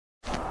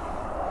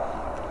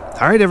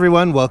Alright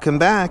everyone, welcome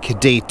back.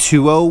 Day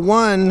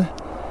 201.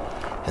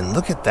 And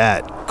look at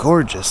that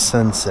gorgeous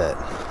sunset.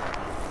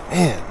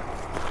 Man.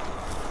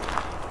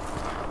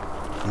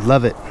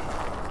 Love it.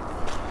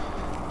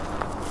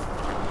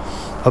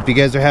 Hope you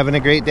guys are having a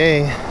great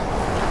day.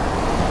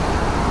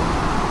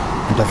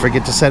 And don't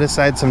forget to set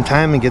aside some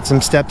time and get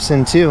some steps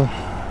in too.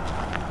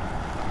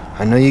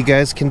 I know you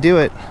guys can do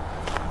it.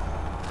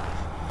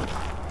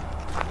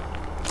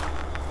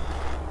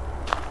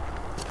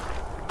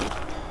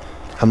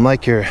 I'm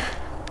like your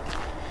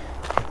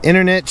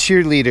internet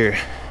cheerleader.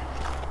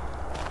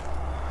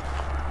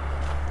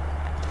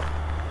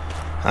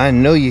 I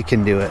know you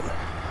can do it,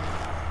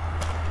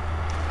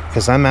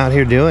 because I'm out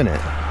here doing it.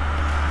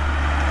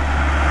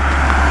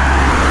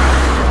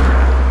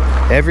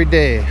 Every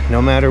day,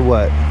 no matter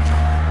what.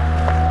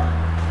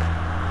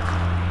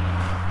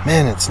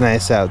 Man, it's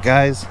nice out,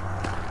 guys.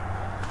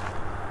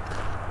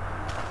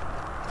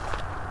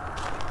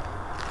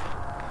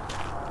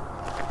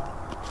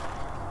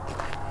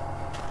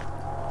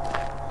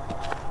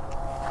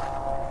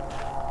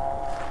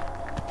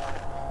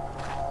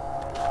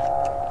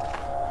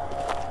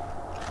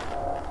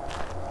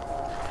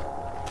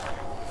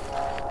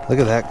 Look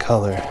at that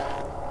color.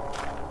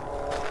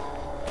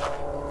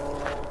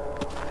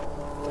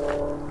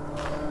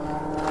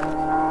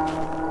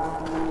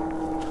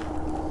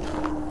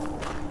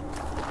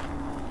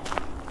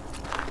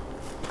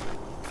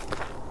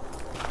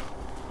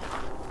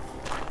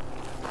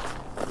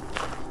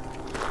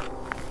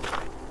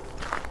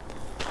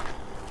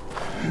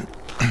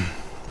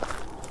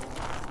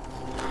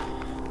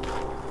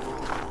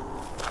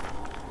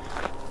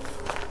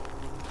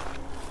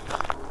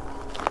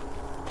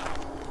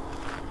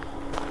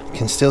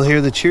 Can still hear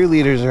the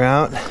cheerleaders are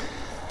out.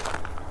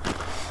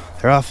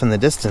 They're off in the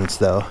distance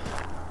though.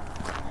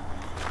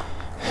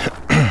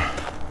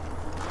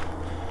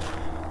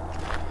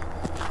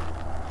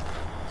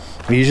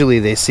 Usually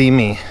they see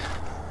me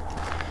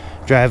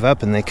drive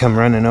up and they come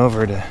running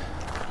over to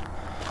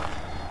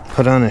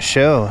put on a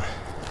show.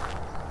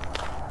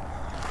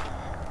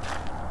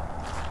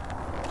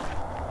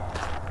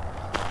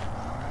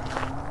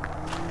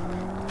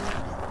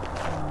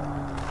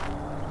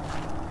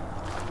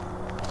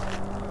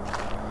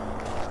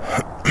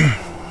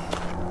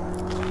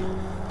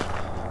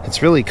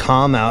 It's really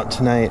calm out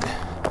tonight.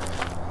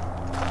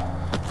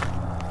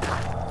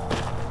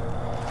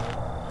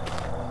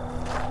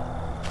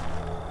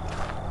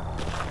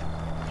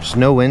 There's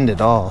no wind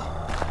at all.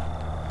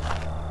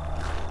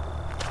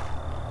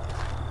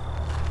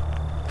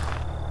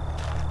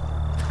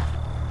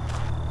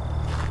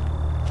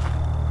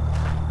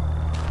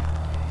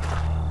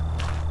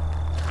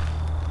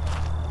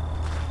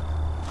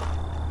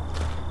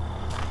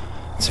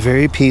 It's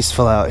very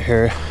peaceful out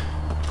here.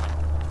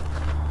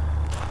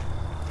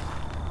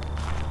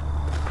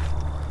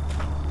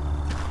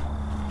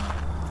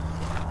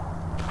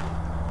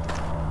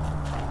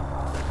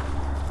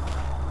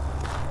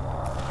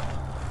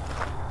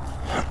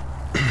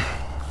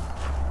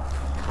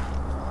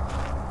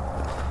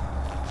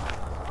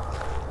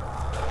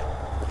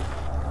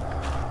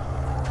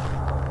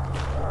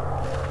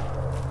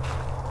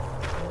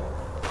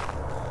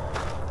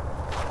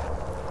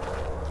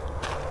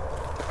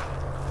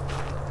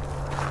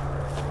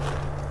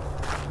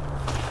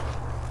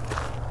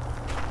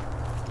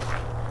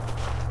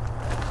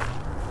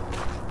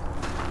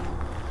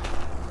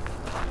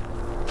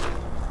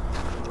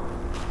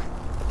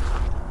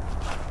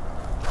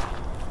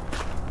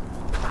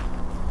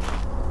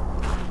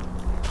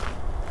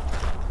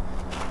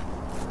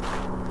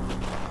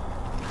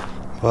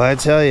 Well, I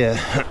tell you,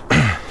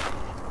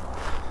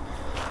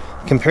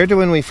 compared to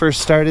when we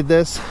first started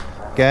this,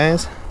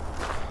 guys,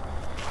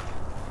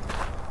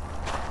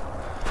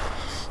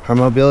 our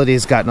mobility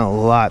has gotten a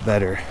lot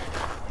better.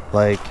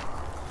 Like,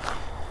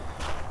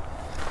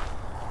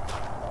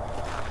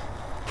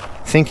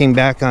 thinking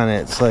back on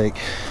it, it's like,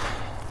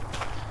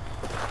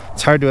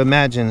 it's hard to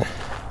imagine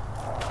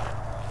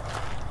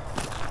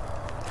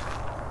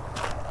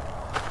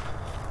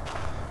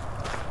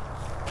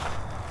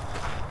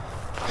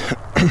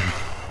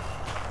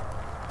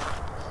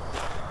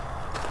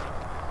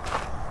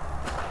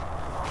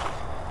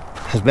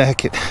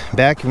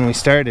back when we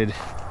started,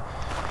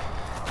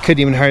 couldn't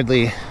even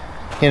hardly,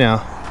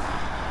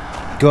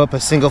 go up a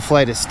single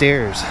flight of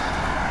stairs.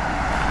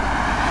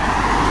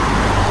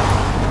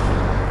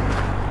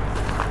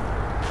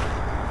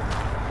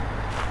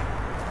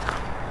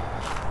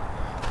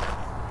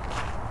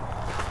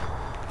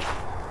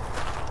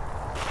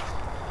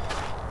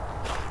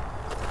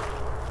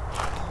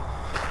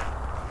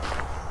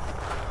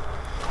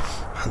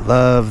 I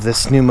love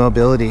this new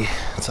mobility.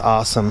 It's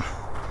awesome.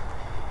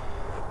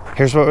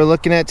 Here's what we're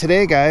looking at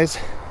today, guys.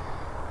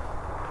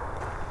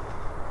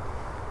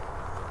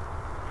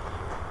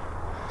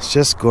 It's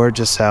just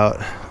gorgeous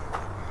out.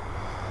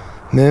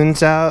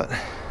 Moon's out.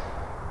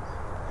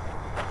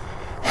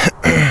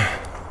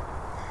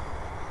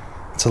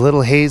 It's a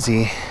little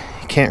hazy.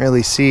 You can't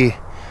really see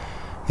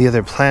the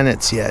other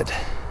planets yet.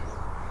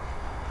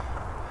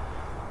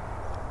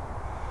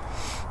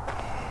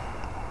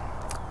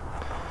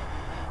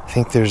 I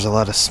think there's a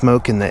lot of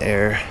smoke in the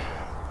air.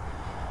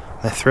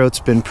 My throat's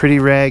been pretty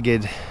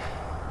ragged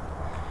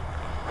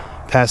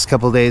past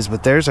couple days,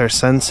 but there's our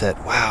sunset.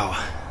 Wow.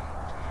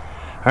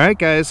 Alright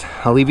guys,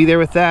 I'll leave you there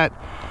with that.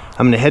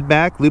 I'm gonna head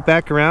back, loop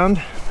back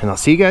around, and I'll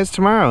see you guys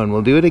tomorrow, and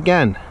we'll do it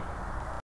again.